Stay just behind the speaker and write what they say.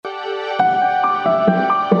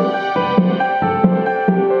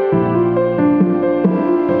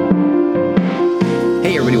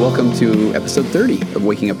welcome to episode 30 of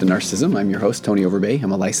Waking Up to Narcissism. I'm your host, Tony Overbay.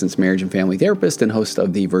 I'm a licensed marriage and family therapist and host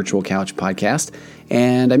of the Virtual Couch podcast.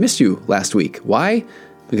 And I missed you last week. Why?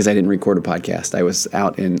 Because I didn't record a podcast. I was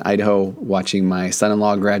out in Idaho watching my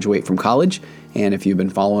son-in-law graduate from college. And if you've been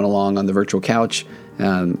following along on the Virtual Couch,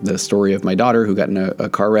 the story of my daughter who got in a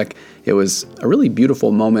car wreck, it was a really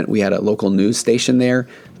beautiful moment. We had a local news station there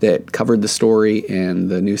that covered the story, and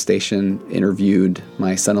the news station interviewed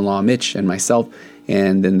my son-in-law, Mitch, and myself.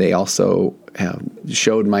 And then they also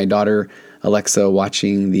showed my daughter, Alexa,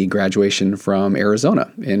 watching the graduation from Arizona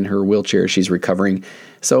in her wheelchair. She's recovering.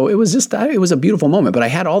 So it was a beautiful moment. But I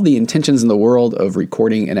had all the intentions in the world of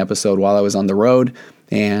recording an episode while I was on the road,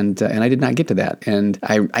 and I did not get to that. And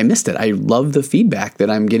I missed it. I love the feedback that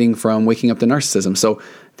I'm getting from Waking Up to Narcissism. So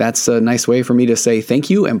that's a nice way for me to say thank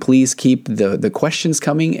you, and please keep the questions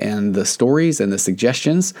coming and the stories and the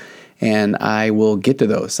suggestions. And I will get to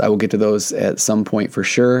those. I will get to those at some point for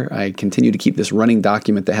sure. I continue to keep this running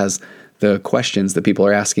document that has the questions that people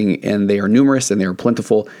are asking, and they are numerous and they are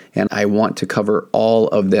plentiful, and I want to cover all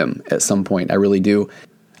of them at some point. I really do.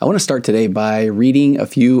 I want to start today by reading a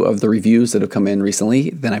few of the reviews that have come in recently.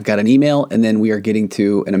 Then I've got an email, and then we are getting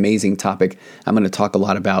to an amazing topic. I'm going to talk a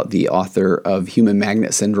lot about the author of Human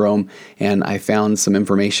Magnet Syndrome, and I found some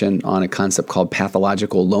information on a concept called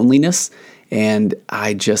pathological loneliness. And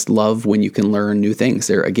I just love when you can learn new things.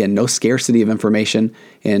 There, again, no scarcity of information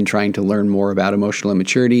in trying to learn more about emotional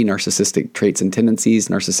immaturity, narcissistic traits and tendencies,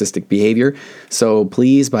 narcissistic behavior. So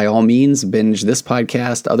please, by all means, binge this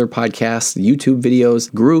podcast, other podcasts, YouTube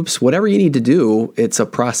videos, groups, whatever you need to do. It's a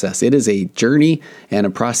process. It is a journey and a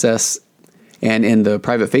process. And in the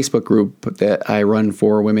private Facebook group that I run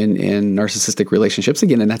for women in narcissistic relationships,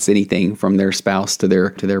 again, and that's anything from their spouse to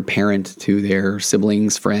their parent to their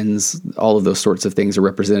siblings, friends, all of those sorts of things are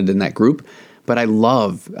represented in that group. But I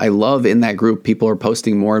love in that group, people are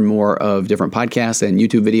posting more and more of different podcasts and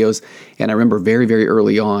YouTube videos. And I remember very, very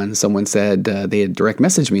early on, someone said, they had direct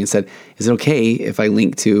messaged me and said, is it okay if I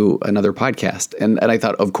link to another podcast? And I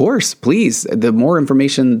thought, of course, please, the more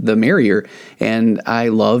information, the merrier. And I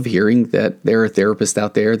love hearing that there are therapists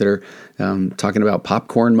out there that are talking about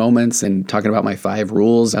popcorn moments and talking about my 5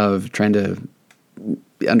 rules of trying to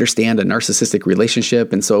understand a narcissistic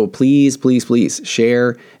relationship. And so please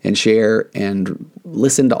share and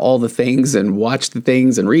listen to all the things and watch the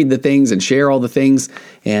things and read the things and share all the things.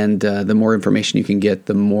 And the more information you can get,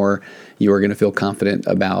 the more you are going to feel confident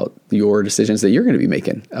about your decisions that you're going to be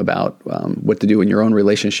making about what to do in your own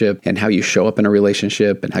relationship and how you show up in a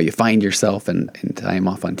relationship and how you find yourself. And I am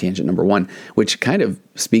off on tangent number 1, which kind of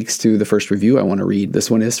speaks to the first review I want to read.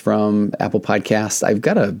 This one is from Apple Podcasts.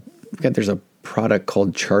 There's a product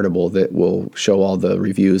called Chartable that will show all the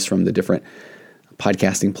reviews from the different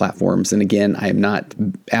podcasting platforms. And again, I am not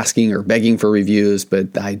asking or begging for reviews,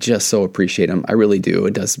 but I just so appreciate them. I really do.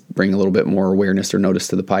 It does bring a little bit more awareness or notice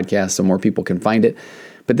to the podcast so more people can find it.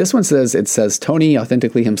 But this one says, Tony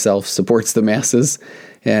authentically himself supports the masses.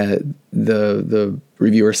 The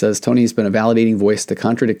reviewer says, Tony's been a validating voice to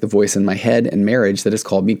contradict the voice in my head and marriage that has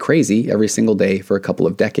called me crazy every single day for a couple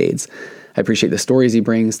of decades. I appreciate the stories he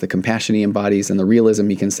brings, the compassion he embodies, and the realism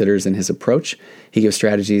he considers in his approach. He gives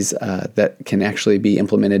strategies that can actually be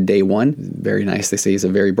implemented day one. Very nice. They say he's a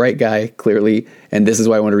very bright guy, clearly. And this is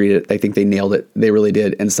why I want to read it. I think they nailed it. They really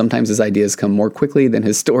did. And sometimes his ideas come more quickly than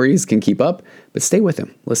his stories can keep up. But stay with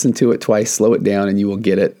him. Listen to it twice, slow it down, and you will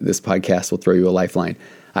get it. This podcast will throw you a lifeline.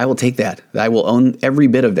 I will take that. I will own every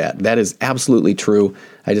bit of that. That is absolutely true.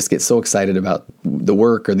 I just get so excited about the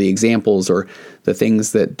work or the examples or the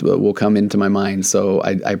things that will come into my mind. So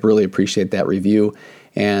I really appreciate that review.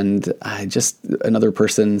 And another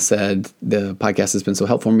person said, the podcast has been so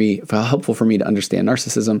helpful for me to understand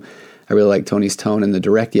narcissism. I really like Tony's tone and the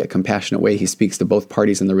direct yet compassionate way he speaks to both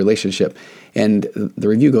parties in the relationship. And the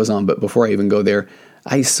review goes on, but before I even go there,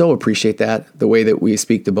 I so appreciate that, the way that we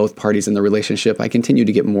speak to both parties in the relationship. I continue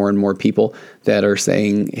to get more and more people that are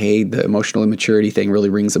saying, hey, the emotional immaturity thing really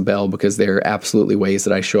rings a bell, because there are absolutely ways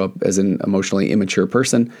that I show up as an emotionally immature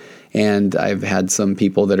person. And I've had some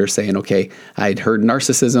people that are saying, okay, I'd heard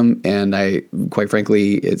narcissism and quite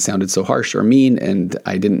frankly, it sounded so harsh or mean and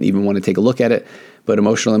I didn't even want to take a look at it. But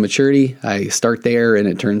emotional immaturity, I start there, and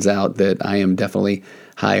it turns out that I am definitely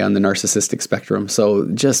high on the narcissistic spectrum. So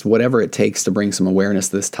just whatever it takes to bring some awareness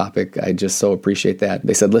to this topic, I just so appreciate that.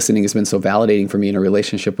 They said listening has been so validating for me in a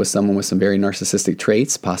relationship with someone with some very narcissistic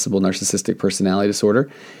traits, possible narcissistic personality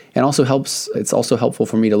disorder. And it's also helpful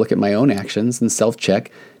for me to look at my own actions and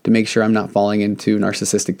self-check to make sure I'm not falling into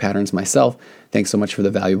narcissistic patterns myself. Thanks so much for the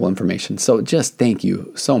valuable information. So just thank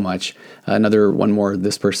you so much. One more,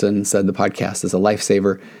 this person said the podcast is a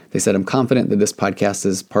lifesaver. They said, I'm confident that this podcast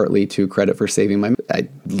is partly to credit for saving my... It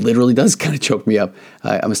literally does kind of choke me up.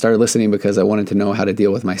 I started listening because I wanted to know how to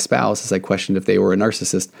deal with my spouse as I questioned if they were a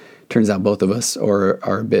narcissist. Turns out both of us are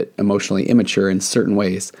a bit emotionally immature in certain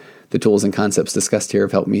ways. The tools and concepts discussed here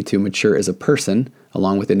have helped me to mature as a person,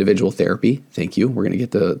 along with individual therapy. Thank you. We're going to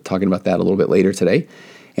get to talking about that a little bit later today.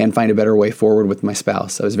 And find a better way forward with my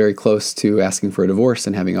spouse. I was very close to asking for a divorce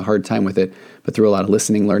and having a hard time with it, but through a lot of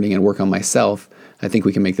listening, learning, and work on myself, I think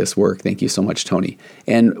we can make this work. Thank you so much, Tony.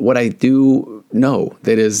 And what I do know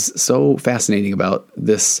that is so fascinating about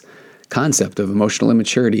this concept of emotional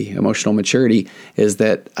maturity is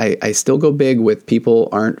that I still go big with people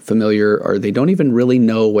aren't familiar or they don't even really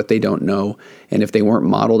know what they don't know. And if they weren't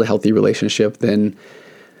modeled a healthy relationship, then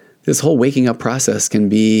this whole waking up process can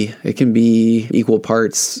be equal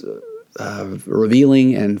parts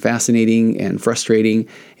revealing and fascinating and frustrating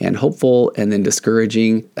and hopeful and then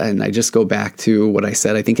discouraging. And I just go back to what I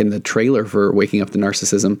said, I think in the trailer for Waking Up to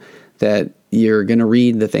Narcissism, that you're going to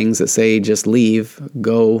read the things that say just leave,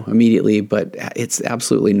 go immediately, but it's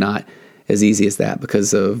absolutely not as easy as that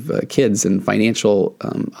because of kids and financial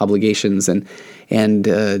obligations and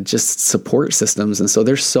just support systems. And so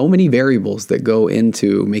there's so many variables that go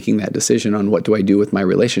into making that decision on what do I do with my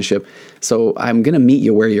relationship. So I'm going to meet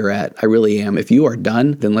you where you're at. I really am. If you are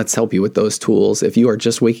done, then let's help you with those tools. If you are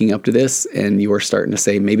just waking up to this and you are starting to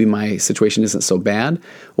say, maybe my situation isn't so bad,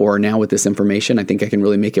 or now with this information, I think I can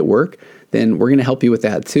really make it work, then we're going to help you with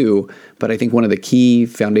that too. But I think one of the key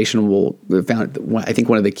foundational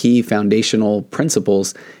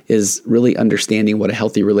principles is really understanding what a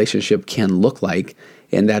healthy relationship can look like.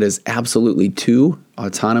 And that is absolutely two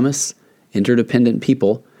autonomous, interdependent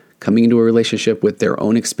people coming into a relationship with their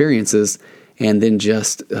own experiences and then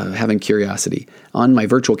just having curiosity. On my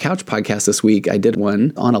Virtual Couch podcast this week, I did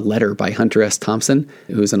one on a letter by Hunter S. Thompson,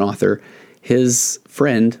 who's an author. His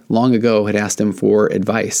friend long ago had asked him for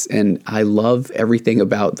advice. And I love everything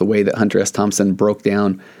about the way that Hunter S. Thompson broke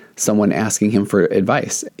down someone asking him for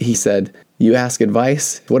advice. He said, "You ask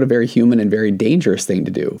advice? What a very human and very dangerous thing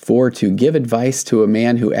to do. For to give advice to a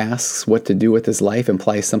man who asks what to do with his life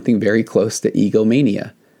implies something very close to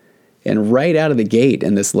egomania." And right out of the gate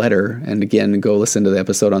in this letter, and again, go listen to the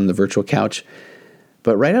episode on the Virtual Couch,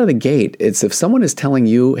 but right out of the gate, it's if someone is telling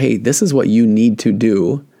you, hey, this is what you need to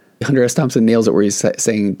do, Hunter S. Thompson nails it where he's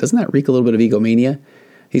saying, doesn't that reek a little bit of egomania?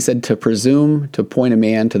 He said, to presume to point a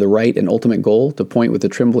man to the right and ultimate goal, to point with a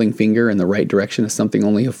trembling finger in the right direction is something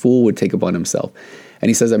only a fool would take upon himself. And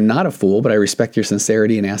he says, I'm not a fool, but I respect your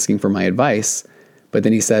sincerity in asking for my advice. But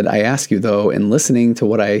then he said, I ask you, though, in listening to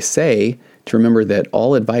what I say, to remember that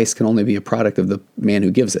all advice can only be a product of the man who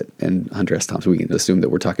gives it. And Hunter S. Thompson, we can assume that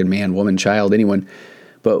we're talking man, woman, child, anyone.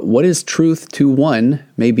 But what is truth to one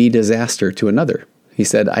may be disaster to another. He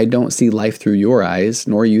said, I don't see life through your eyes,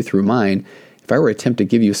 nor you through mine. If I were to attempt to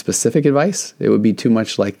give you specific advice, it would be too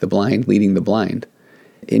much like the blind leading the blind.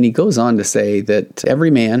 And he goes on to say that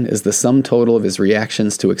every man is the sum total of his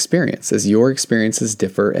reactions to experience. As your experiences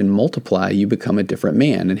differ and multiply, you become a different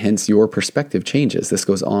man, and hence your perspective changes. This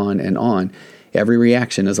goes on and on. Every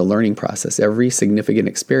reaction is a learning process. Every significant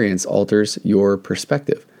experience alters your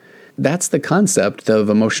perspective. That's the concept of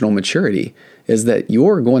emotional maturity, is that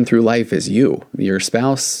you're going through life as you. Your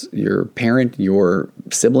spouse, your parent, your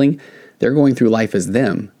sibling, they're going through life as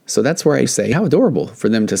them. So that's where I say, how adorable for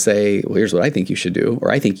them to say, well, here's what I think you should do,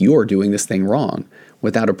 or I think you're doing this thing wrong,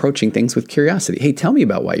 without approaching things with curiosity. Hey, tell me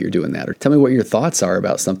about why you're doing that, or tell me what your thoughts are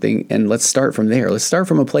about something, and let's start from there. Let's start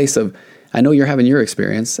from a place of, I know you're having your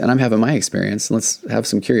experience, and I'm having my experience, and let's have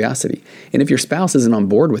some curiosity. And if your spouse isn't on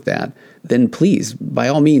board with that, then please, by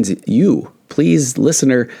all means, please,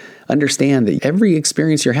 listener, understand that every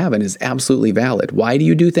experience you're having is absolutely valid. Why do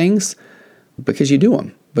you do things? Because you do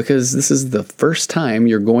them. Because this is the first time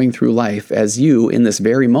you're going through life as you in this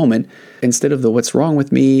very moment, instead of the what's wrong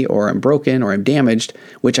with me, or I'm broken, or I'm damaged,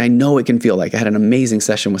 which I know it can feel like. I had an amazing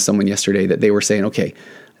session with someone yesterday that they were saying, okay,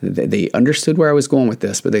 they understood where I was going with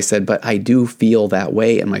this, but they said, but I do feel that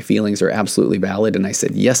way and my feelings are absolutely valid. And I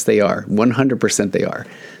said, yes, they are. 100% they are.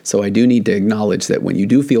 So I do need to acknowledge that when you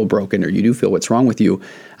do feel broken or you do feel what's wrong with you,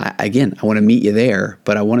 I want to meet you there,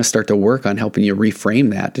 but I want to start to work on helping you reframe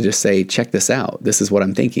that to just say, check this out. This is what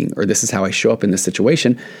I'm thinking, or this is how I show up in this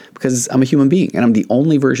situation, because I'm a human being and I'm the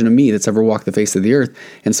only version of me that's ever walked the face of the earth.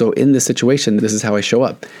 And so in this situation, this is how I show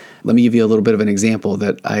up. Let me give you a little bit of an example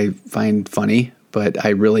that I find funny, but I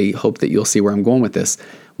really hope that you'll see where I'm going with this.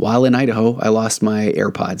 While in Idaho, I lost my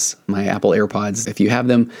AirPods, my Apple AirPods. If you have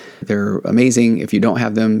them, they're amazing. If you don't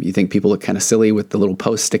have them, you think people look kind of silly with the little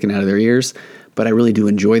posts sticking out of their ears, but I really do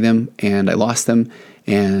enjoy them, and I lost them,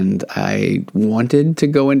 and I wanted to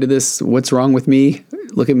go into this, what's wrong with me?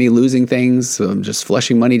 Look at me losing things. So I'm just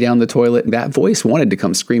flushing money down the toilet. That voice wanted to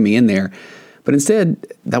come screaming in there. But instead,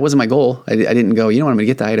 that wasn't my goal. I didn't go, you know what, I'm going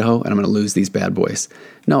to get to Idaho and I'm going to lose these bad boys.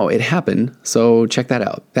 No, it happened. So check that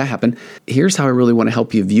out. That happened. Here's how I really want to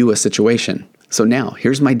help you view a situation. So now,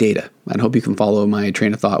 here's my data. I hope you can follow my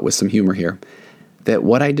train of thought with some humor here. That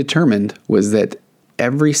what I determined was that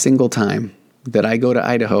every single time that I go to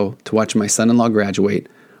Idaho to watch my son-in-law graduate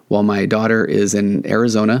while my daughter is in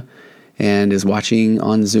Arizona and is watching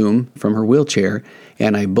on Zoom from her wheelchair,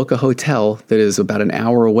 and I book a hotel that is about an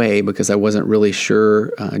hour away because I wasn't really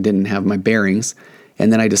sure, I didn't have my bearings,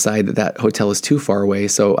 and then I decide that that hotel is too far away,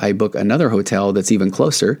 so I book another hotel that's even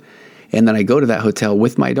closer, and then I go to that hotel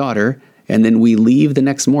with my daughter, and then we leave the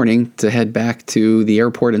next morning to head back to the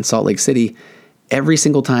airport in Salt Lake City. Every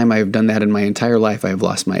single time I've done that in my entire life, I have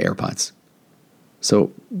lost my AirPods.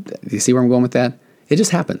 So, do you see where I'm going with that? It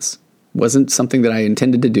just happens. Wasn't something that I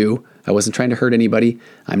intended to do. I wasn't trying to hurt anybody.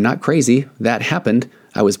 I'm not crazy. That happened.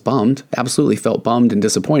 I was bummed, absolutely felt bummed and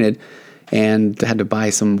disappointed, and had to buy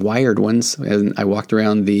some wired ones. And I walked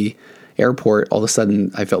around the airport. All of a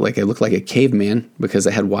sudden, I felt like I looked like a caveman because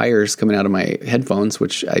I had wires coming out of my headphones,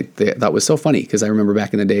 which I thought was so funny because I remember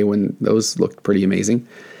back in the day when those looked pretty amazing.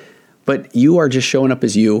 But you are just showing up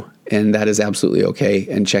as you, and that is absolutely okay.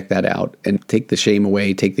 And check that out and take the shame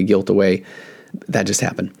away, take the guilt away. That just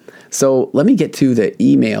happened. So let me get to the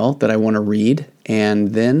email that I want to read,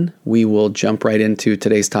 and then we will jump right into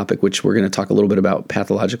today's topic, which we're going to talk a little bit about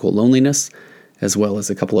pathological loneliness, as well as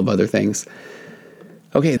a couple of other things.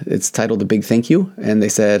 Okay, it's titled A Big Thank You, and they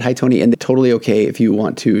said, "Hi, Tony, and totally okay if you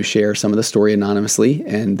want to share some of the story anonymously,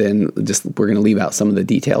 and then we're going to leave out some of the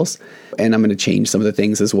details, and I'm going to change some of the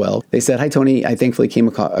things as well." They said, "Hi, Tony, I thankfully came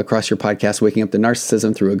across your podcast, Waking Up to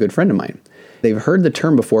Narcissism, through a good friend of mine. They've heard the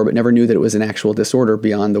term before, but never knew that it was an actual disorder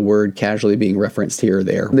beyond the word casually being referenced here or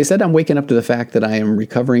there. They said, I'm waking up to the fact that I am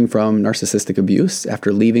recovering from narcissistic abuse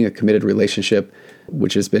after leaving a committed relationship,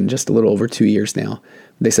 which has been just a little over 2 years now.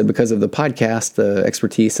 They said because of the podcast, the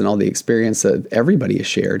expertise, and all the experience that everybody has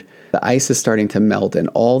shared, the ice is starting to melt and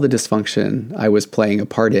all the dysfunction I was playing a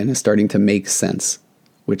part in is starting to make sense,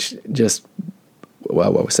 which just,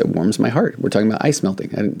 well, what was it, warms my heart. We're talking about ice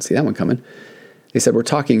melting. I didn't see that one coming. They said, we're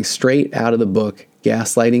talking straight out of the book,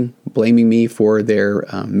 gaslighting, blaming me for their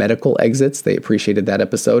medical exits. They appreciated that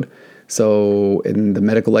episode. So in the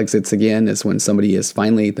medical exits, again, is when somebody is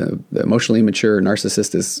finally, the emotionally immature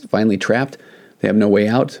narcissist is finally trapped. They have no way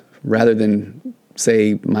out. Rather than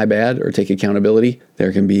say, my bad, or take accountability,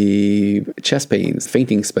 there can be chest pains,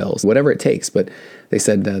 fainting spells, whatever it takes. But they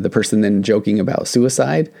said the person then joking about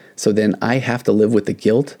suicide. So then I have to live with the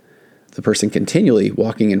guilt. The person continually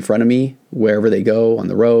walking in front of me wherever they go, on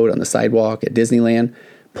the road, on the sidewalk, at Disneyland,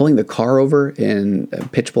 pulling the car over in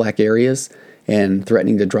pitch black areas and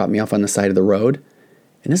threatening to drop me off on the side of the road.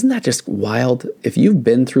 And isn't that just wild? If you've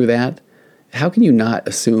been through that, how can you not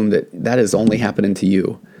assume that that is only happening to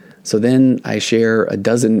you? So then I share a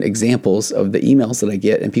dozen examples of the emails that I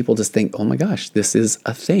get, and people just think, oh my gosh, this is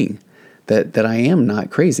a thing, that I am not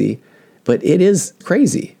crazy, but it is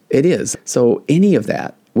crazy. It is. So any of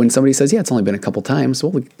that, when somebody says, yeah, it's only been a couple times,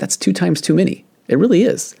 well, that's 2 times too many. It really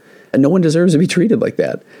is. And no one deserves to be treated like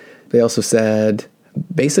that. They also said,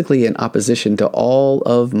 basically in opposition to all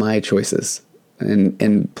of my choices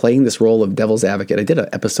and playing this role of devil's advocate. I did an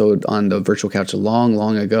episode on the virtual couch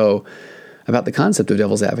long ago about the concept of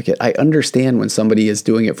devil's advocate. I understand when somebody is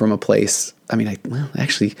doing it from a place. I mean,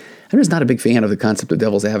 actually, I'm just not a big fan of the concept of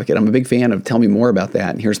devil's advocate. I'm a big fan of tell me more about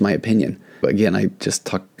that, and here's my opinion. But again, I just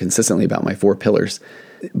talk consistently about my 4 pillars.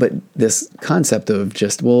 But this concept of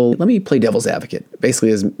just, well, let me play devil's advocate, basically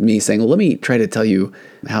is me saying, well, let me try to tell you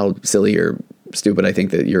how silly or stupid I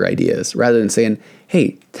think that your idea is, rather than saying,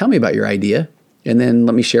 hey, tell me about your idea, and then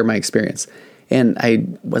let me share my experience. And I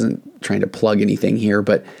wasn't trying to plug anything here,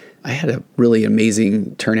 but I had a really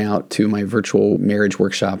amazing turnout to my virtual marriage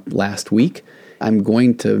workshop last week. I'm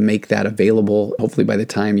going to make that available. Hopefully by the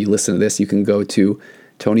time you listen to this, you can go to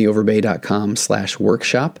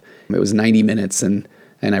tonyoverbay.com/workshop. It was 90 minutes, and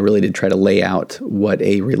I really did try to lay out what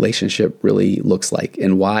a relationship really looks like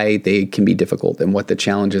and why they can be difficult and what the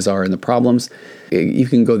challenges are and the problems. You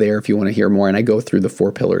can go there if you want to hear more. And I go through the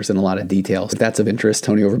 4 pillars in a lot of detail. If that's of interest,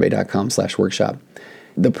 tonyoverbay.com/workshop.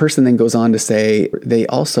 The person then goes on to say they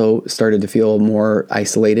also started to feel more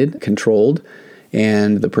isolated, controlled,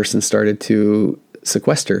 and the person started to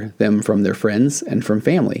sequester them from their friends and from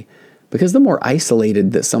family. Because the more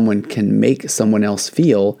isolated that someone can make someone else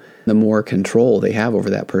feel, the more control they have over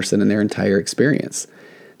that person and their entire experience.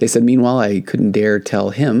 They said, meanwhile, I couldn't dare tell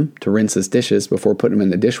him to rinse his dishes before putting them in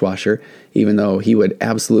the dishwasher, even though he would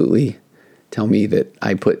absolutely tell me that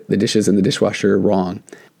I put the dishes in the dishwasher wrong.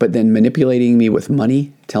 But then manipulating me with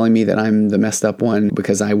money, telling me that I'm the messed up one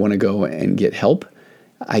because I want to go and get help.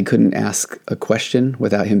 I couldn't ask a question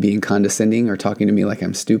without him being condescending or talking to me like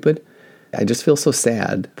I'm stupid. I just feel so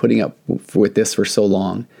sad putting up with this for so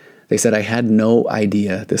long. They said I had no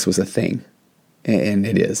idea this was a thing. And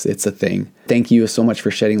it is. It's a thing. Thank you so much for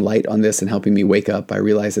shedding light on this and helping me wake up. I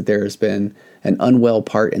realize that there has been an unwell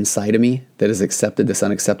part inside of me that has accepted this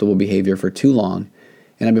unacceptable behavior for too long.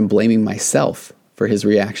 And I've been blaming myself for his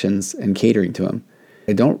reactions and catering to him.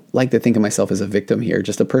 I don't like to think of myself as a victim here,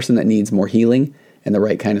 just a person that needs more healing and the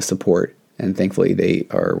right kind of support. And thankfully, they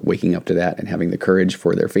are waking up to that and having the courage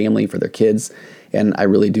for their family, for their kids. And I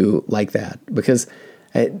really do like that because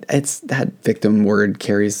it's that victim word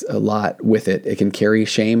carries a lot with it. It can carry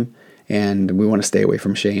shame, and we want to stay away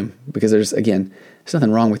from shame because there's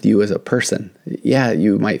nothing wrong with you as a person. Yeah,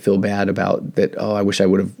 you might feel bad about that. Oh, I wish I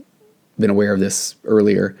would have been aware of this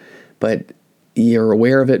earlier, but you're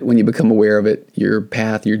aware of it when you become aware of it. Your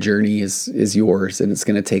path, your journey is yours, and it's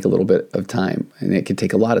going to take a little bit of time, and it could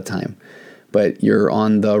take a lot of time, but you're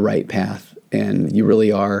on the right path, and you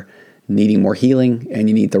really are needing more healing, and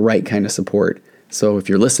you need the right kind of support. So if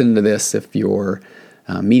you're listening to this, if you're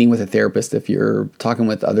meeting with a therapist, if you're talking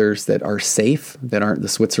with others that are safe, that aren't the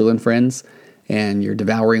Switzerland friends, and you're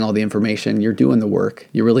devouring all the information, you're doing the work.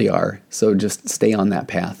 You really are. So just stay on that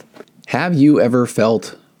path. Have you ever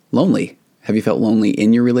felt lonely? Have you felt lonely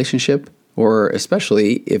in your relationship? Or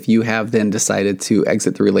especially if you have then decided to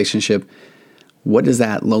exit the relationship, what does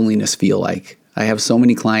that loneliness feel like? I have so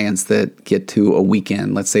many clients that get to a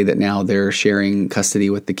weekend. Let's say that now they're sharing custody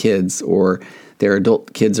with the kids, or their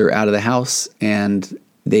adult kids are out of the house and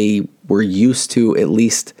they were used to at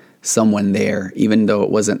least someone there, even though it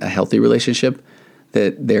wasn't a healthy relationship,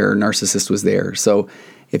 that their narcissist was there. So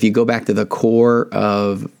if you go back to the core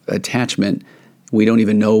of attachment, we don't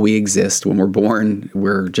even know we exist when we're born.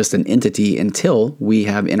 We're just an entity until we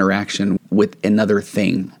have interaction with another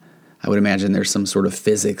thing. I would imagine there's some sort of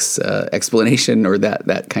physics explanation or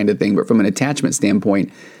that kind of thing. But from an attachment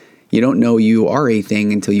standpoint, you don't know you are a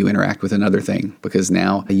thing until you interact with another thing, because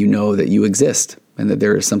now you know that you exist and that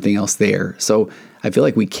there is something else there. So I feel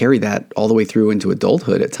like we carry that all the way through into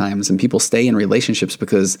adulthood at times, and people stay in relationships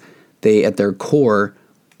because they, at their core,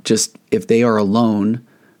 just if they are alone,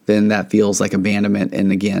 then that feels like abandonment. And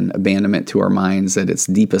again, abandonment to our minds at its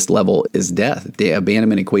deepest level is death. The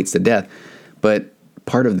abandonment equates to death. But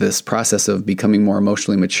part of this process of becoming more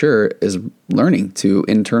emotionally mature is learning to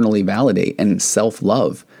internally validate and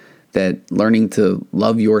self-love. That learning to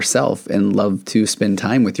love yourself and love to spend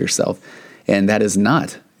time with yourself. And that is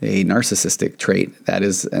not a narcissistic trait. That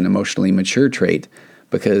is an emotionally mature trait,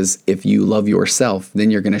 because if you love yourself, then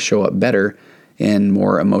you're going to show up better and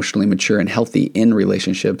more emotionally mature and healthy in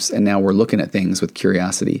relationships. And now we're looking at things with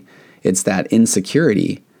curiosity. It's that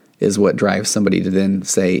insecurity is what drives somebody to then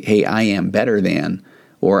say, hey, I am better than,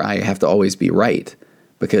 or I have to always be right.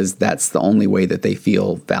 Because that's the only way that they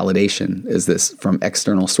feel validation, is this from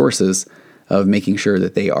external sources of making sure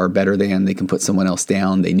that they are better than, they can put someone else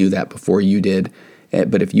down. They knew that before you did.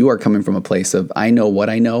 But if you are coming from a place of, I know what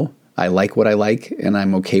I know, I like what I like, and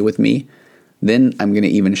I'm okay with me, then I'm going to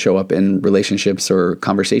even show up in relationships or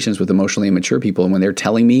conversations with emotionally immature people. And when they're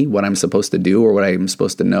telling me what I'm supposed to do or what I'm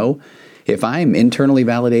supposed to know, if I'm internally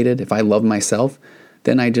validated, if I love myself,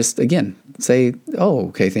 then I just, again, say, oh,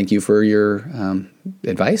 okay, thank you for your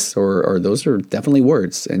advice, or those are definitely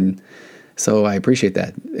words. And so I appreciate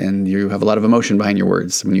that. And you have a lot of emotion behind your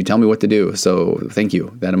words when you tell me what to do. So thank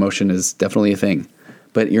you. That emotion is definitely a thing.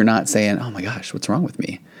 But you're not saying, oh my gosh, what's wrong with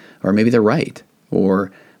me? Or maybe they're right.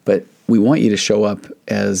 But we want you to show up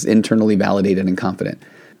as internally validated and confident.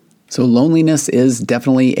 So loneliness is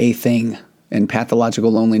definitely a thing. And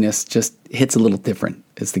pathological loneliness just hits a little different,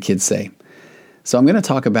 as the kids say. So I'm going to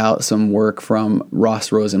talk about some work from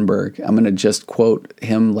Ross Rosenberg. I'm going to just quote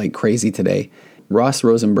him like crazy today. Ross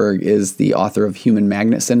Rosenberg is the author of Human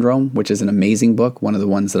Magnet Syndrome, which is an amazing book, one of the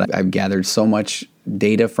ones that I've gathered so much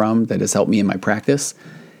data from that has helped me in my practice.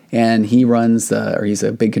 And he he's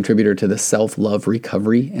a big contributor to the Self-Love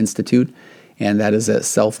Recovery Institute, and that is at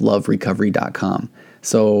selfloverecovery.com.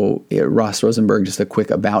 So Ross Rosenberg, just a quick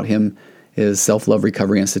about him, is Self-Love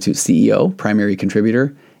Recovery Institute CEO, primary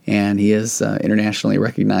contributor, and he is an internationally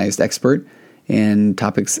recognized expert in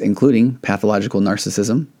topics including pathological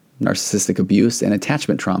narcissism, narcissistic abuse, and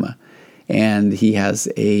attachment trauma. And he has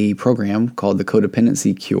a program called the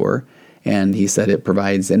Codependency Cure, and he said it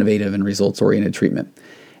provides innovative and results-oriented treatment.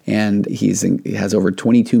 And he has over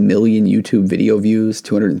 22 million YouTube video views,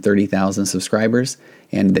 230,000 subscribers,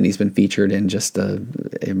 and then he's been featured in just,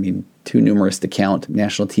 too numerous to count,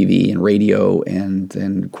 national TV and radio,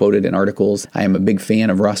 and quoted in articles. I am a big fan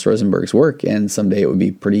of Ross Rosenberg's work, and someday it would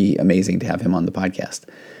be pretty amazing to have him on the podcast.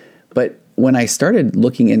 But when I started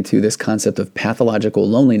looking into this concept of pathological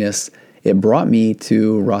loneliness, it brought me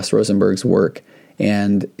to Ross Rosenberg's work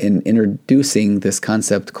and in introducing this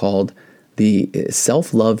concept called the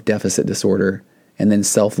self-love deficit disorder and then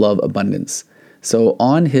self-love abundance. So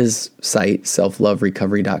on his site,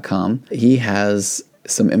 selfloverecovery.com, he has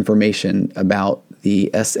some information about the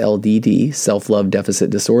SLDD, self-love deficit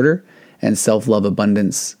disorder, and self-love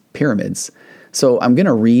abundance pyramids. So I'm going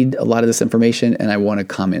to read a lot of this information and I want to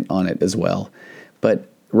comment on it as well. But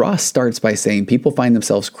Ross starts by saying people find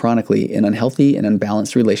themselves chronically in unhealthy and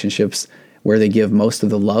unbalanced relationships where they give most of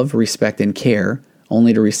the love, respect, and care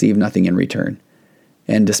only to receive nothing in return.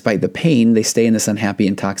 And despite the pain, they stay in this unhappy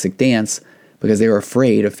and toxic dance because they are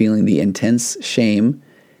afraid of feeling the intense shame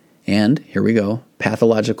and, here we go,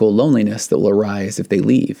 pathological loneliness that will arise if they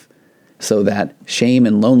leave. So that shame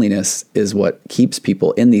and loneliness is what keeps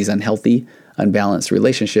people in these unhealthy, unbalanced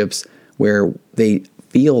relationships where they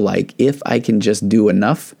feel like if I can just do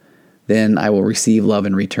enough, then I will receive love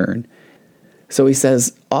in return. So he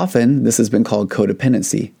says, often this has been called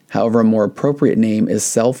codependency. However, a more appropriate name is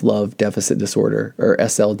self-love deficit disorder, or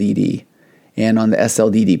SLDD. And on the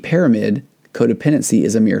SLDD pyramid, codependency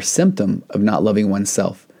is a mere symptom of not loving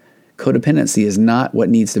oneself. Codependency is not what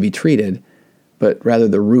needs to be treated, but rather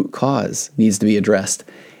the root cause needs to be addressed.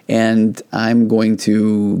 And I'm going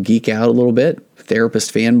to geek out a little bit,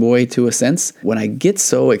 therapist fanboy to a sense. When I get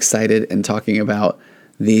so excited and talking about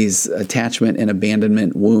these attachment and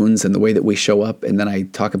abandonment wounds and the way that we show up, and then I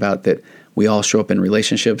talk about that we all show up in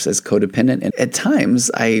relationships as codependent. And at times,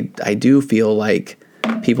 I do feel like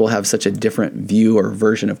people have such a different view or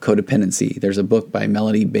version of codependency. There's a book by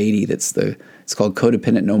Melanie Beatty it's called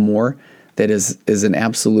Codependent No More, that is an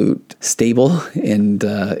absolute staple in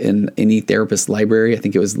any therapist's library. I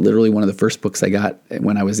think it was literally one of the first books I got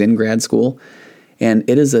when I was in grad school. And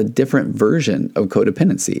it is a different version of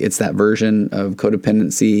codependency. It's that version of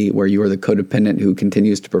codependency where you are the codependent who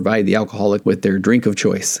continues to provide the alcoholic with their drink of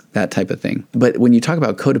choice, that type of thing. But when you talk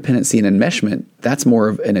about codependency and enmeshment, that's more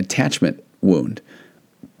of an attachment wound,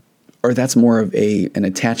 or that's more of an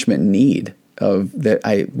attachment need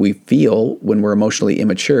we feel when we're emotionally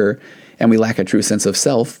immature and we lack a true sense of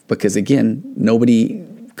self, because again, nobody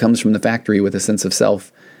comes from the factory with a sense of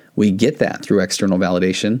self. We get that through external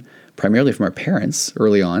validation, primarily from our parents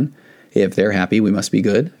early on. If they're happy, we must be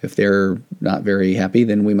good. If they're not very happy,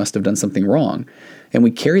 then we must have done something wrong. And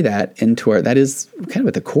we carry that into that is kind of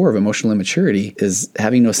at the core of emotional immaturity, is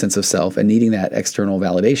having no sense of self and needing that external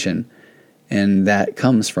validation. And that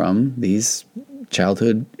comes from these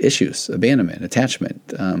childhood issues, abandonment,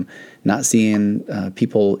 attachment, not seeing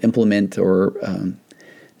people implement or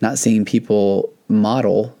not seeing people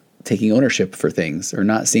model taking ownership for things, or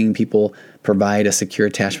not seeing people provide a secure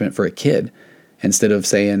attachment for a kid. Instead of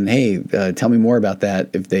saying, hey, tell me more about that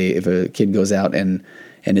if a kid goes out and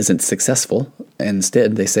isn't successful.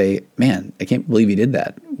 Instead, they say, man, I can't believe you did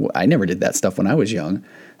that. I never did that stuff when I was young.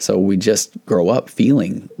 So we just grow up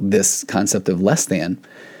feeling this concept of less than.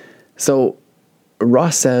 So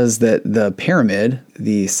Ross says that the pyramid,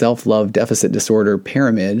 the self-love deficit disorder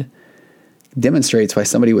pyramid, demonstrates why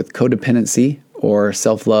somebody with codependency or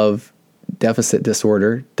self-love deficit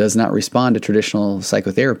disorder does not respond to traditional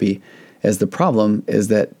psychotherapy, as the problem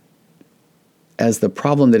that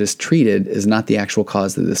is treated is not the actual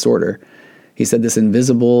cause of the disorder. He said this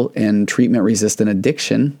invisible and treatment-resistant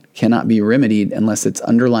addiction cannot be remedied unless its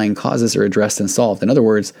underlying causes are addressed and solved. In other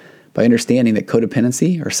words, by understanding that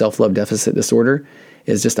codependency or self-love deficit disorder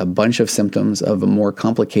is just a bunch of symptoms of a more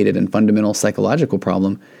complicated and fundamental psychological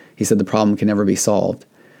problem, he said the problem can never be solved.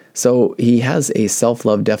 So he has a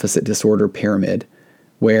self-love deficit disorder pyramid,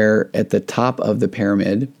 where at the top of the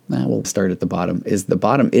pyramid, we'll start at the bottom is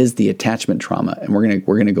the attachment trauma, and we're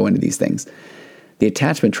gonna go into these things. The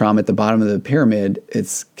attachment trauma at the bottom of the pyramid,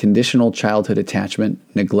 it's conditional childhood attachment,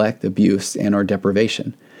 neglect, abuse, and or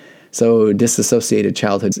deprivation. So disassociated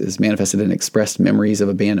childhood is manifested in expressed memories of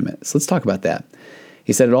abandonment. So let's talk about that.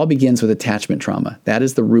 He said it all begins with attachment trauma. That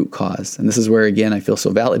is the root cause. And this is where, again, I feel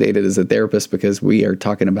so validated as a therapist, because we are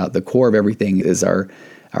talking about the core of everything is our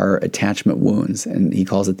attachment wounds, and he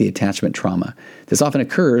calls it the attachment trauma. This often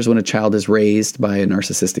occurs when a child is raised by a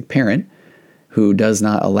narcissistic parent who does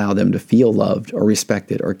not allow them to feel loved or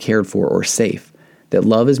respected or cared for or safe. that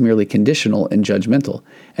love is merely conditional and judgmental.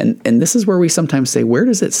 And this is where we sometimes say, where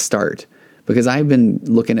does it start? Because I've been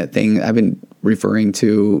looking at I've been referring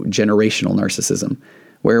to generational narcissism,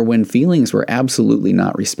 where when feelings were absolutely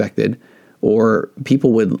not respected, or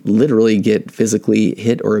people would literally get physically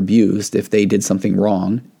hit or abused if they did something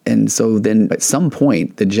wrong. And so then at some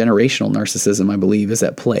point, the generational narcissism, I believe, is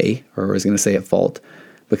at play, or I was going to say at fault,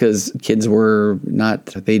 because kids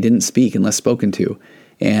they didn't speak unless spoken to.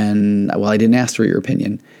 And, well, I didn't ask for your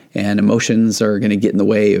opinion. And emotions are going to get in the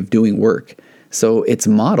way of doing work. So it's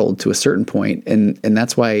modeled to a certain point. And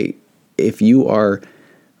that's why if you are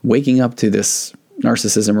waking up to this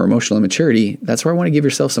narcissism or emotional immaturity, that's where I want to give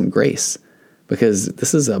yourself some grace, because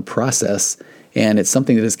this is a process and it's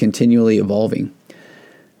something that is continually evolving.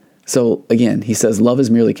 So again, he says, love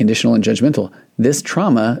is merely conditional and judgmental. This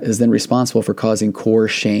trauma is then responsible for causing core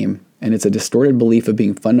shame, and it's a distorted belief of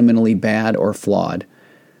being fundamentally bad or flawed.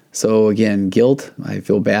 So again, guilt, I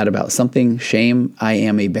feel bad about something. Shame, I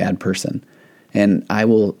am a bad person. And I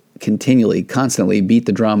will constantly beat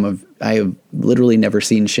the drum of, I have literally never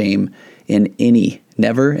seen shame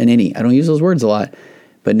never in any, I don't use those words a lot,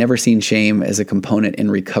 but never seen shame as a component in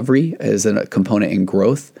recovery, as a component in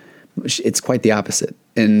growth. It's quite the opposite.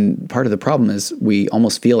 And part of the problem is we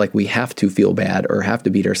almost feel like we have to feel bad or have to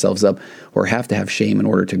beat ourselves up or have to have shame in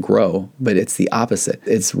order to grow. But it's the opposite.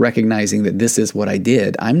 It's recognizing that this is what I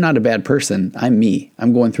did. I'm not a bad person. I'm me.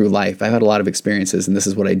 I'm going through life. I've had a lot of experiences, and this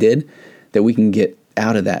is what I did, that we can get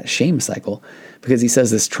out of that shame cycle. Because he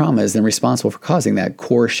says this trauma is then responsible for causing that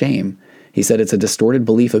core shame. He said it's a distorted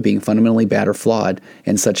belief of being fundamentally bad or flawed,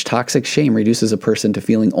 and such toxic shame reduces a person to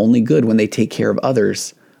feeling only good when they take care of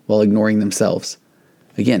others while ignoring themselves.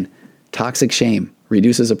 Again, toxic shame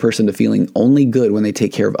reduces a person to feeling only good when they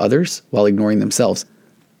take care of others while ignoring themselves.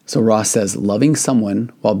 So Ross says, loving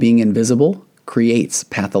someone while being invisible creates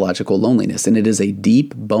pathological loneliness, and it is a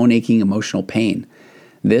deep, bone-aching emotional pain.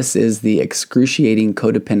 This is the excruciating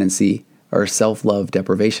codependency or self-love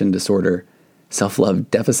deprivation disorder,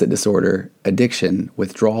 self-love deficit disorder, addiction,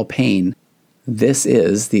 withdrawal pain. This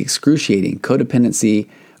is the excruciating codependency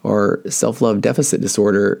or self-love deficit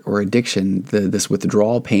disorder or addiction, this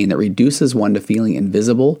withdrawal pain that reduces one to feeling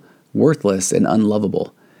invisible, worthless, and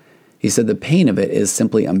unlovable. He said the pain of it is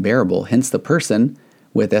simply unbearable. Hence the person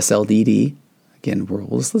with SLDD, again,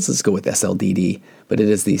 let's just go with SLDD, but it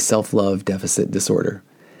is the self-love deficit disorder.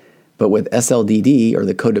 But with SLDD, or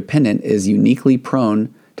the codependent, is uniquely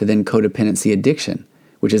prone to then codependency addiction,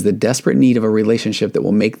 which is the desperate need of a relationship that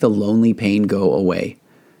will make the lonely pain go away.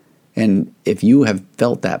 And if you have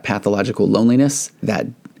felt that pathological loneliness, that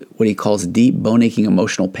what he calls deep, bone-aching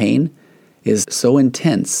emotional pain is so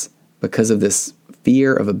intense because of this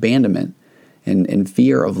fear of abandonment and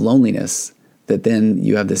fear of loneliness, that then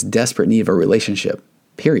you have this desperate need of a relationship,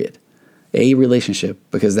 period. A relationship,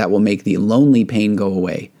 because that will make the lonely pain go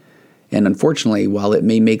away. And unfortunately, while it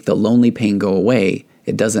may make the lonely pain go away,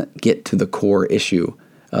 it doesn't get to the core issue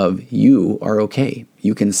of you are okay.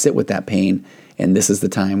 You can sit with that pain, and this is the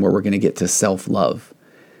time where we're going to get to self-love.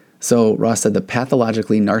 So Ross said the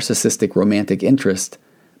pathologically narcissistic romantic interest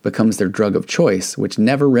becomes their drug of choice, which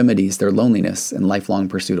never remedies their loneliness and lifelong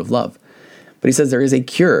pursuit of love. But he says there is a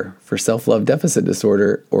cure for self-love deficit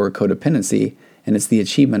disorder or codependency, and it's the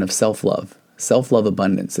achievement of self-love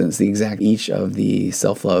abundance, and it's the exact each of the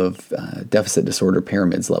self-love deficit disorder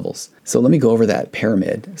pyramids levels. So let me go over that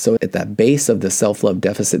pyramid. So at that base of the self-love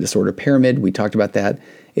deficit disorder pyramid, we talked about that.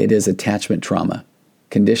 It is attachment trauma,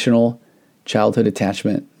 conditional childhood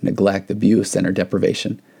attachment, neglect, abuse, and or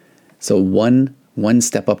deprivation. So one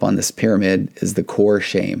step up on this pyramid is the core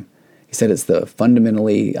shame. He said it's the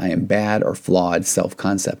fundamentally I am bad or flawed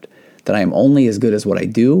self-concept, that I am only as good as what I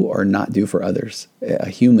do or not do for others, a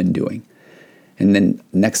human doing. And then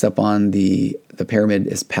next up on the pyramid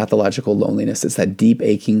is pathological loneliness. It's that deep,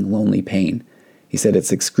 aching, lonely pain. He said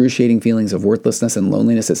it's excruciating feelings of worthlessness and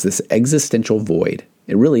loneliness. It's this existential void.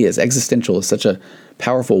 It really is. Existential is such a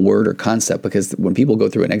powerful word or concept, because when people go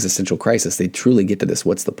through an existential crisis, they truly get to this,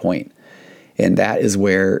 what's the point? And that is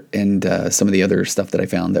where, and some of the other stuff that I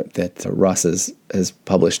found that Ross has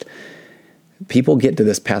published, people get to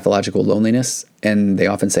this pathological loneliness, and they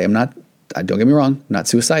often say, don't get me wrong, I'm not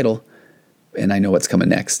suicidal, and I know what's coming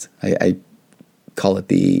next. I call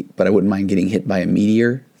it but I wouldn't mind getting hit by a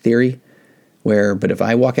meteor theory, but if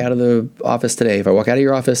I walk out of the office today, if I walk out of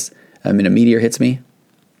your office, and a meteor hits me,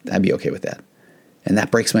 I'd be okay with that. And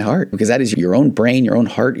that breaks my heart, because that is your own brain, your own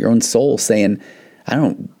heart, your own soul saying, I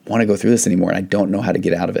don't want to go through this anymore, and I don't know how to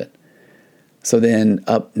get out of it. So then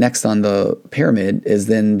up next on the pyramid is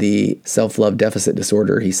then the self-love deficit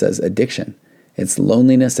disorder. He says addiction. It's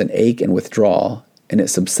loneliness and ache and withdrawal, and it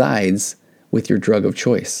subsides with your drug of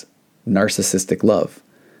choice, narcissistic love.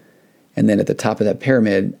 And then at the top of that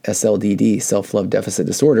pyramid, SLDD, self-love deficit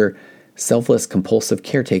disorder, selfless compulsive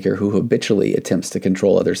caretaker who habitually attempts to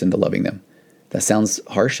control others into loving them. That sounds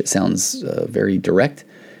harsh. It sounds very direct,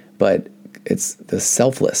 but it's the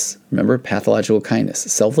selfless. Remember, pathological kindness.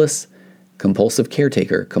 Selfless, compulsive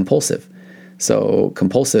caretaker, compulsive. So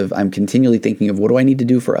compulsive, I'm continually thinking of what do I need to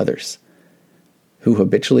do for others, who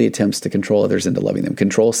habitually attempts to control others into loving them.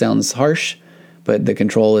 Control sounds harsh, but the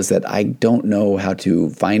control is that I don't know how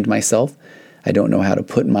to find myself. I don't know how to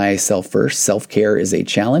put myself first. Self-care is a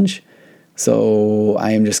challenge. So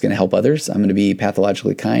I am just going to help others. I'm going to be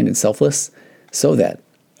pathologically kind and selfless so that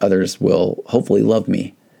others will hopefully love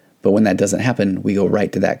me. But when that doesn't happen, we go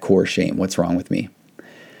right to that core shame. What's wrong with me?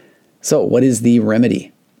 So what is the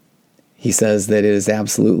remedy? He says that it is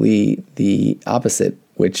absolutely the opposite,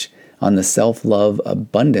 which on the self-love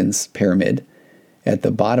abundance pyramid, at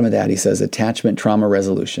the bottom of that, he says attachment trauma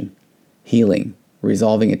resolution, healing,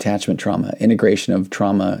 resolving attachment trauma, integration of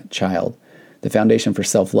trauma child, the foundation for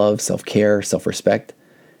self-love, self-care, self-respect.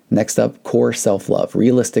 Next up, core self-love,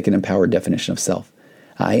 realistic and empowered definition of self.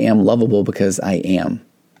 I am lovable because I am.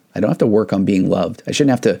 I don't have to work on being loved. I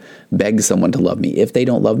shouldn't have to beg someone to love me. If they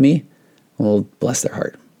don't love me, well, bless their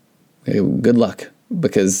heart. Good luck,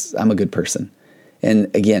 because I'm a good person.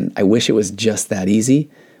 And again, I wish it was just that easy,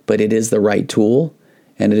 but it is the right tool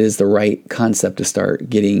and it is the right concept to start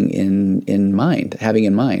getting in mind, having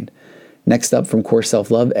in mind. Next up from core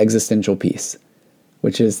self-love, existential peace,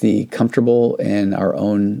 which is the comfortable in our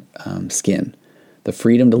own skin. The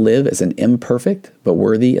freedom to live as an imperfect but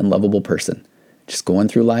worthy and lovable person. Just going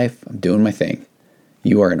through life, I'm doing my thing.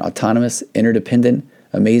 You are an autonomous, interdependent,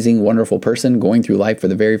 amazing, wonderful person going through life for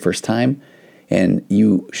the very first time, and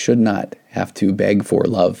you should not have to beg for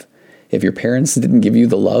love. If your parents didn't give you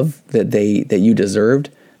the love that you deserved,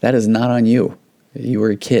 that is not on you. You were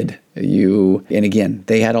a kid. And again,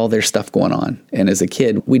 they had all their stuff going on. And as a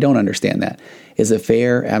kid, we don't understand that. Is it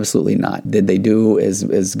fair? Absolutely not. Did they do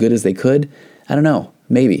as good as they could? I don't know.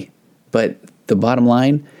 Maybe. But the bottom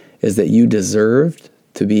line is that you deserved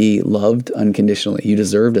to be loved unconditionally. You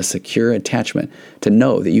deserved a secure attachment to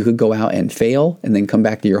know that you could go out and fail and then come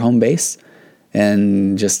back to your home base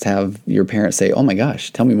and just have your parents say, oh my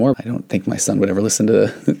gosh, tell me more. I don't think my son would ever listen to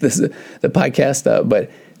the podcast,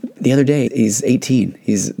 but the other day, he's 18.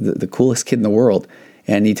 He's the coolest kid in the world.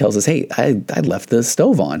 And he tells us, hey, I left the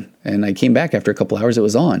stove on. And I came back after a couple hours, it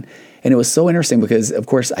was on. And it was so interesting because, of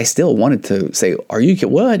course, I still wanted to say,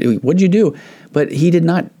 what'd you do? But he did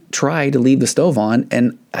not try to leave the stove on.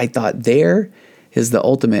 And I thought, there is the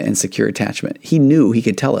ultimate and secure attachment. He knew he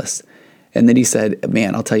could tell us. And then he said,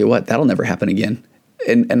 man, I'll tell you what, that'll never happen again.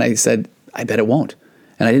 And I said, I bet it won't.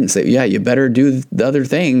 And I didn't say, yeah, you better do the other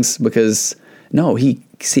things, because no, he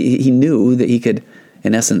knew that he could,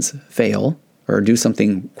 in essence, fail or do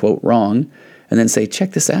something, quote, wrong, and then say,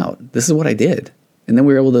 check this out. This is what I did. And then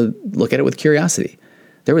we were able to look at it with curiosity.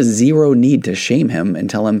 There was zero need to shame him and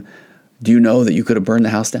tell him, do you know that you could have burned the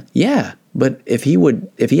house down? Yeah, but if he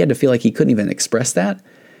had to feel like he couldn't even express that,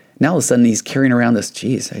 now all of a sudden he's carrying around this,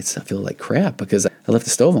 geez, I feel like crap because I left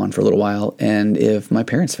the stove on for a little while, and if my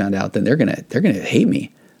parents found out, then they're gonna hate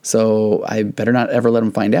me. So I better not ever let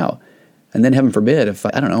them find out. And then heaven forbid, if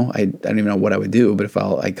I don't know, I don't even know what I would do, but if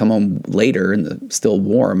I come home later and it's still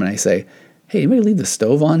warm and I say, hey, anybody leave the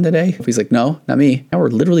stove on today? If he's like, no, not me. Now we're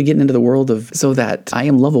literally getting into the world of, so that I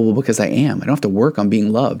am lovable because I am. I don't have to work on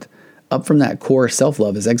being loved. Up from that core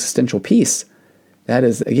self-love is existential peace. That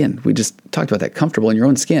is, again, we just talked about that, comfortable in your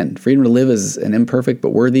own skin, freedom to live as an imperfect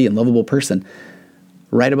but worthy and lovable person.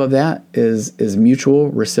 Right above that is mutual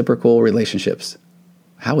reciprocal relationships.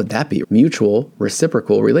 How would that be? Mutual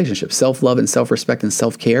reciprocal relationships, self-love and self-respect and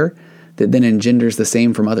self-care that then engenders the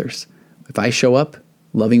same from others. If I show up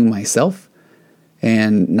loving myself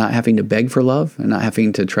and not having to beg for love and not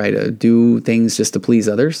having to try to do things just to please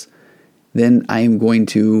others, then I'm going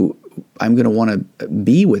to want to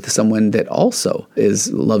be with someone that also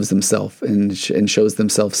loves themselves and shows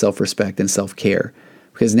themselves self-respect and self-care.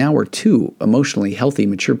 Because now we're two emotionally healthy,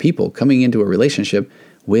 mature people coming into a relationship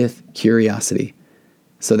with curiosity.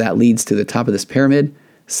 So that leads to the top of this pyramid,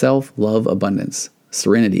 self-love abundance,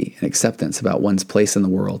 serenity, and acceptance about one's place in the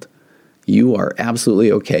world. You are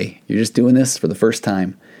absolutely okay. You're just doing this for the first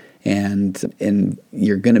time, and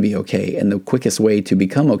you're going to be okay. And the quickest way to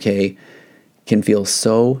become okay can feel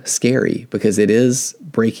so scary because it is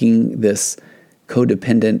breaking this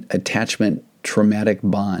codependent attachment traumatic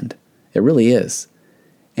bond. It really is.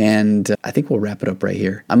 And I think we'll wrap it up right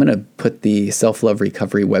here. I'm going to put the Self-Love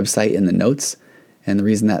Recovery website in the notes. And the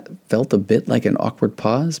reason that felt a bit like an awkward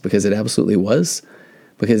pause, because it absolutely was,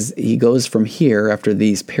 because he goes from here after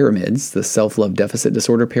these pyramids, the self-love deficit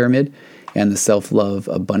disorder pyramid and the self-love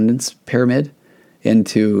abundance pyramid,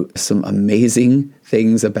 into some amazing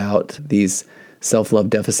things about these self-love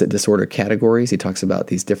deficit disorder categories. He talks about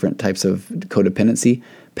these different types of codependency: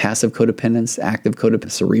 passive codependence, active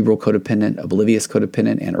codependent, cerebral codependent, oblivious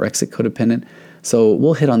codependent, anorexic codependent. So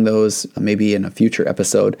we'll hit on those maybe in a future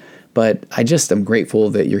episode, but I just am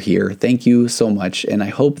grateful that you're here. Thank you so much. And I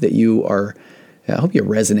hope that you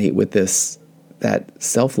resonate with this, that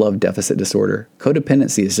self-love deficit disorder.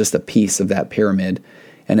 Codependency is just a piece of that pyramid.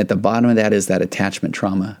 And at the bottom of that is that attachment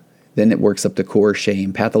trauma. Then it works up to core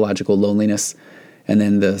shame, pathological loneliness, and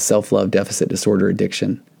then the self-love deficit disorder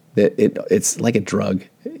addiction. That it's like a drug.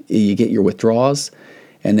 You get your withdrawals,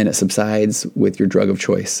 and then it subsides with your drug of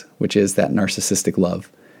choice, which is that narcissistic love.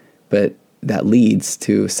 But that leads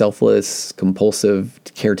to selfless, compulsive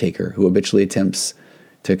caretaker who habitually attempts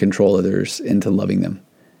to control others into loving them.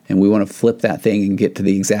 And we want to flip that thing and get to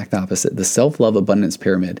the exact opposite, the self-love abundance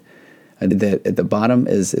pyramid. That at the bottom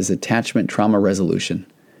is attachment trauma resolution.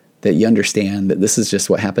 That you understand that this is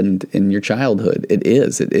just what happened in your childhood. It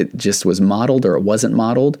is. It just was modeled, or it wasn't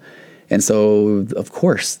modeled. And so, of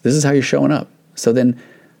course, this is how you're showing up. So then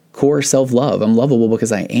core self-love. I'm lovable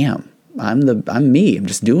because I am. I'm me. I'm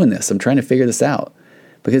just doing this. I'm trying to figure this out.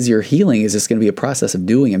 Because your healing is just going to be a process of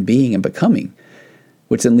doing and being and becoming,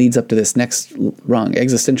 which then leads up to this next rung,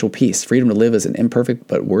 existential peace, freedom to live as an imperfect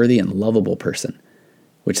but worthy and lovable person,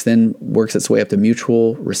 which then works its way up to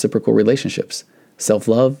mutual reciprocal relationships,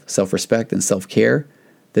 self-love, self-respect, and self-care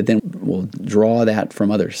that then will draw that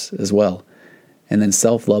from others as well. And then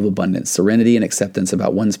self-love abundance, serenity and acceptance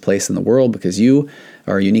about one's place in the world, because you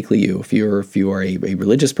are uniquely you. If you are a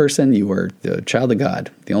religious person, you are the child of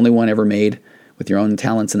God, the only one ever made with your own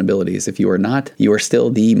talents and abilities. If you are not, you are still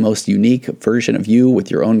the most unique version of you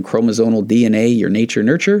with your own chromosomal DNA, your nature,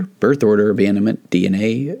 nurture, birth order, abandonment,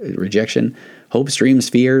 DNA, rejection, hopes, dreams,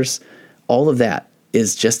 fears. All of that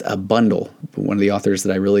is just a bundle. One of the authors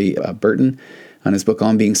that I really, Burton, on his book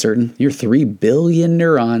On Being Certain, you're 3 billion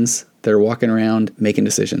neurons that are walking around making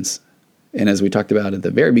decisions. And as we talked about at the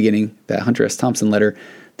very beginning, that Hunter S. Thompson letter,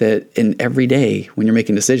 that in every day when you're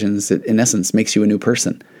making decisions, it in essence makes you a new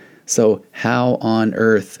person. So how on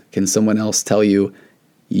earth can someone else tell you,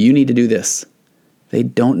 you need to do this? They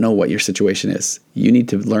don't know what your situation is. You need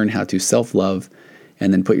to learn how to self-love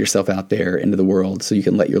and then put yourself out there into the world so you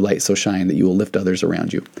can let your light so shine that you will lift others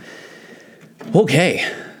around you. Okay,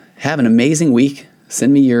 have an amazing week.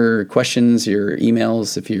 Send me your questions, your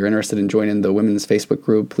emails. If you're interested in joining the women's Facebook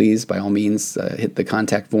group, please, by all means, hit the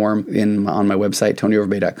contact form on my website,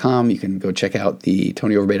 tonyoverbay.com. You can go check out the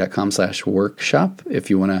tonyoverbay.com/workshop if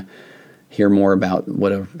you want to hear more about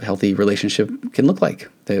what a healthy relationship can look like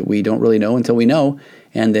that we don't really know until we know.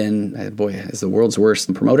 And then, as the world's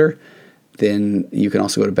worst promoter, then you can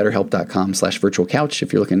also go to betterhelp.com/virtualcouch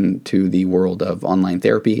if you're looking to the world of online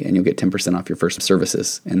therapy, and you'll get 10% off your first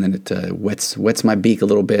services. And then it wets my beak a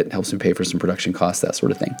little bit, helps me pay for some production costs, that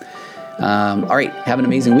sort of thing. All right, have an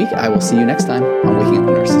amazing week. I will see you next time on Waking Up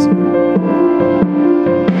with Narcissism.